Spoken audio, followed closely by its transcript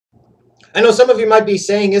I know some of you might be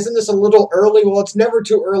saying, isn't this a little early? Well, it's never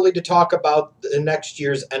too early to talk about the next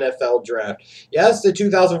year's NFL draft. Yes, the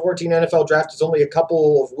 2014 NFL draft is only a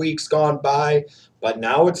couple of weeks gone by, but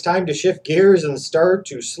now it's time to shift gears and start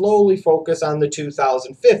to slowly focus on the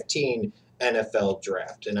 2015 NFL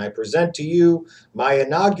draft. And I present to you my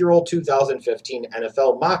inaugural 2015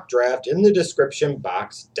 NFL mock draft in the description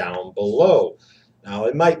box down below. Now,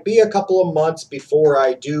 it might be a couple of months before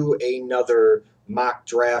I do another mock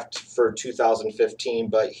draft for 2015,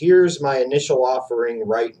 but here's my initial offering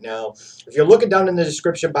right now. If you're looking down in the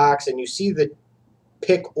description box and you see the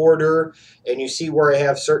pick order and you see where I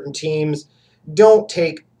have certain teams, don't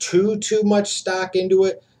take too much stock into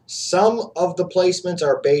it. Some of the placements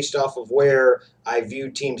are based off of where I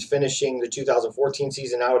view teams finishing the 2014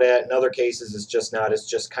 season out at. In other cases, it's just not. It's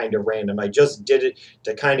just kind of random. I just did it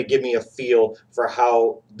to kind of give me a feel for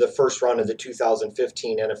how the first round of the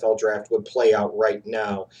 2015 NFL draft would play out right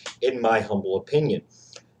now, in my humble opinion.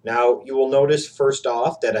 Now, you will notice first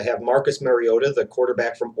off that I have Marcus Mariota, the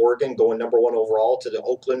quarterback from Oregon, going #1 overall to the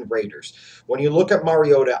Oakland Raiders. When you look at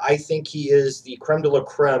Mariota, I think he is the creme de la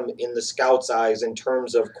creme in the scouts' eyes in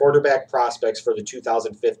terms of quarterback prospects for the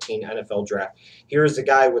 2015 NFL draft. Here's a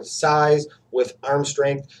guy with size, with arm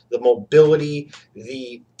strength, the mobility,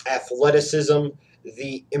 the athleticism,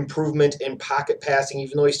 the improvement in pocket passing,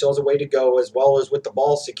 even though he still has a way to go, as well as with the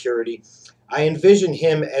ball security. I envision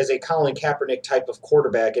him as a Colin Kaepernick type of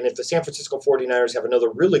quarterback, and if the San Francisco 49ers have another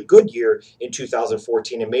really good year in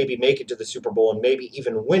 2014 and maybe make it to the Super Bowl and maybe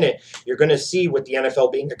even win it, you're going to see, with the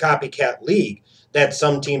NFL being a copycat league, that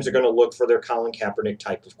some teams are going to look for their Colin Kaepernick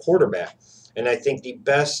type of quarterback. And I think the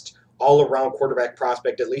best all-around quarterback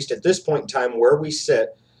prospect, at least at this point in time where we sit,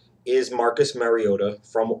 is Marcus Mariota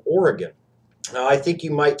from Oregon. Now, I think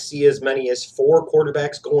you might see as many as 4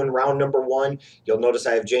 quarterbacks going round #1. You'll notice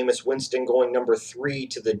I have Jameis Winston going #3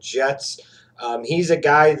 to the Jets. He's a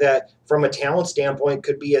guy that, from a talent standpoint,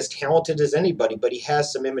 could be as talented as anybody, but he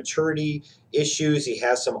has some immaturity issues. He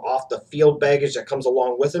has some off-the-field baggage that comes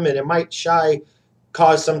along with him, and it might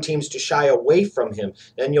cause some teams to shy away from him.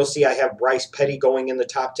 Then you'll see I have Bryce Petty going in the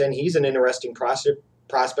top 10. He's an interesting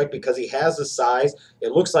prospect because he has the size.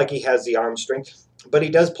 It looks like he has the arm strength, but he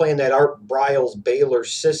does play in that Art Briles Baylor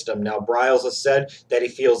system. Now, Briles has said that he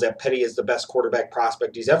feels that Petty is the best quarterback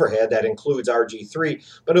prospect he's ever had. That includes RG3,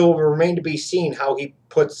 but it will remain to be seen how he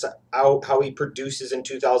puts out, how he produces in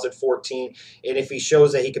 2014, and if he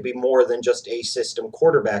shows that he could be more than just a system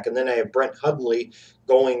quarterback. And then I have Brent Hundley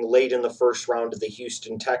going late in the first round to the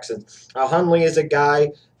Houston Texans. Now, Hundley is a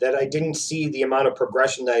guy that I didn't see the amount of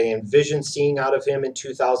progression that I envisioned seeing out of him in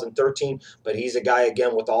 2013, but he's a guy,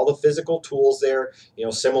 again, with all the physical tools there,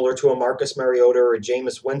 similar to a Marcus Mariota or a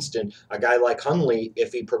Jameis Winston. A guy like Hundley,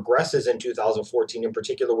 if he progresses in 2014, in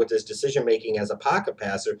particular with his decision-making as a pocket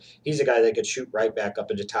passer, he's a guy that could shoot right back up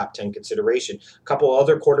into top 10 consideration. A couple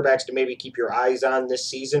other quarterbacks to maybe keep your eyes on this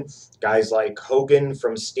season, guys like Hogan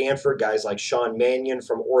from Stanford, guys like Sean Mannion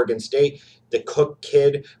from Oregon State, the Cook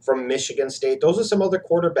kid from Michigan State. Those are some other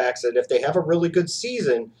quarterbacks that if they have a really good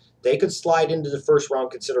season, they could slide into the first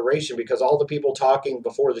round consideration, because all the people talking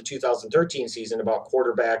before the 2013 season about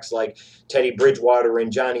quarterbacks like Teddy Bridgewater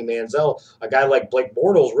and Johnny Manziel, a guy like Blake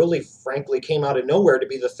Bortles really frankly came out of nowhere to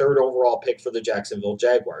be the 3rd overall pick for the Jacksonville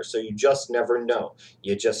Jaguars. So you just never know.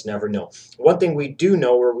 You just never know. One thing we do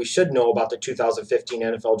know, or we should know, about the 2015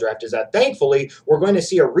 NFL draft is that thankfully we're going to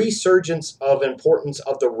see a resurgence of importance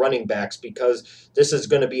of the running backs, because this is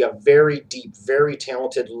going to be a very deep, very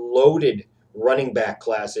talented, loaded running back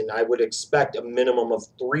class, and I would expect a minimum of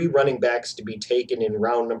 3 running backs to be taken in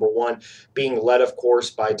round #1, being led, of course,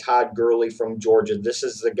 by Todd Gurley from Georgia. This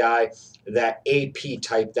is the guy, that AP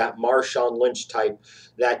type, that Marshawn Lynch type,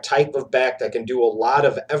 that type of back that can do a lot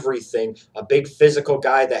of everything, a big physical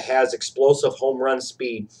guy that has explosive home run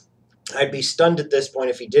speed. I'd be stunned at this point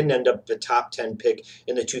if he didn't end up the top 10 pick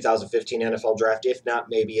in the 2015 NFL draft, if not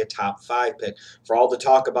maybe a top 5 pick. For all the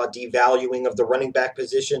talk about devaluing of the running back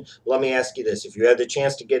position, let me ask you this. If you had the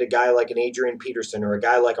chance to get a guy like an Adrian Peterson or a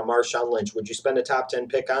guy like a Marshawn Lynch, would you spend a top 10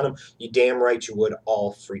 pick on him? You damn right you would,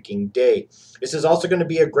 all freaking day. This is also going to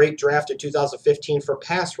be a great draft in 2015 for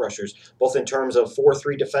pass rushers, both in terms of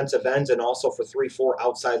 4-3 defensive ends and also for 3-4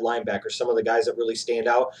 outside linebackers. Some of the guys that really stand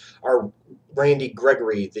out are Randy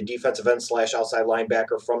Gregory, the defensive end / outside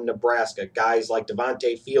linebacker from Nebraska. Guys like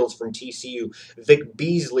Devonte Fields from TCU, Vic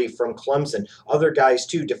Beasley from Clemson. Other guys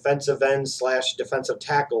too, defensive end / defensive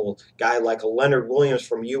tackle, guy like a Leonard Williams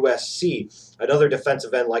from USC. Another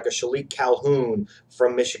defensive end like a Shilique Calhoun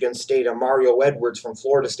from Michigan State, a Mario Edwards from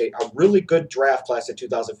Florida State. A really good draft class in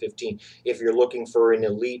 2015 if you're looking for an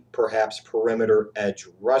elite, perhaps perimeter edge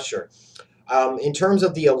rusher. In terms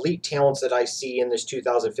of the elite talents that I see in this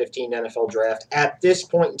 2015 NFL draft at this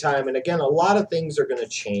point in time, and again, a lot of things are going to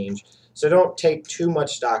change, so don't take too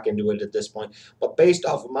much stock into it at this point. But based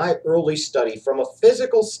off of my early study, from a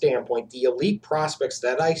physical standpoint, the elite prospects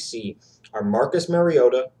that I see are Marcus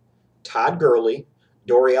Mariota, Todd Gurley,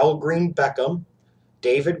 Dorial Green-Beckham,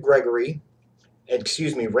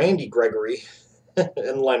 Randy Gregory,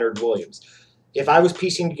 and Leonard Williams. If I was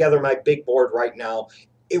piecing together my big board right now,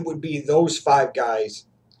 it would be those 5 guys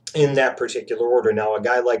in that particular order. Now, a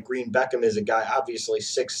guy like Green-Beckham is a guy, obviously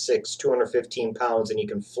 6'6", 215 pounds, and he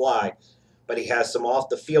can fly. But he has some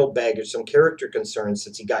off-the-field baggage, some character concerns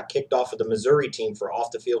since he got kicked off of the Missouri team for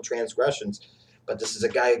off-the-field transgressions. But this is a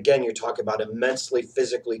guy, again, you're talking about immensely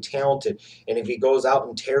physically talented. And if he goes out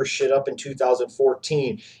and tears shit up in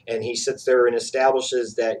 2014 and he sits there and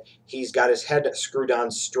establishes that he's got his head screwed on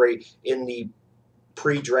straight in the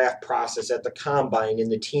pre-draft process, at the combine, in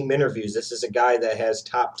the team interviews, this is a guy that has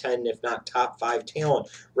top 10, if not top 5 talent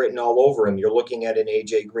written all over him. You're looking at an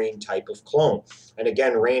A.J. Green type of clone. And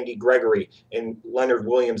again, Randy Gregory and Leonard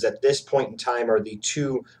Williams at this point in time are the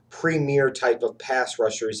 2 premier type of pass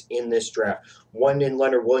rushers in this draft. One in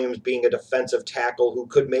Leonard Williams being a defensive tackle who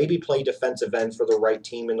could maybe play defensive end for the right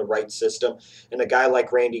team in the right system, and a guy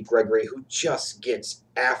like Randy Gregory who just gets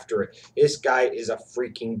after it. This guy is a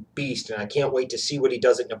freaking beast, and I can't wait to see what he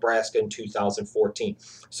does at Nebraska in 2014.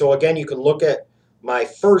 So again, you can look at my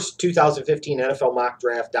first 2015 NFL mock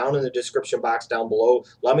draft down in the description box down below.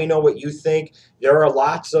 Let me know what you think. There are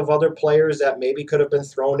lots of other players that maybe could have been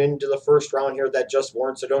thrown into the first round here that just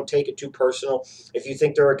weren't, so don't take it too personal. If you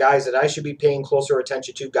think there are guys that I should be paying closer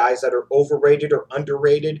attention to, guys that are overrated or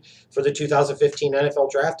underrated for the 2015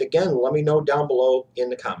 NFL draft, again, let me know down below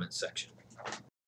in the comments section.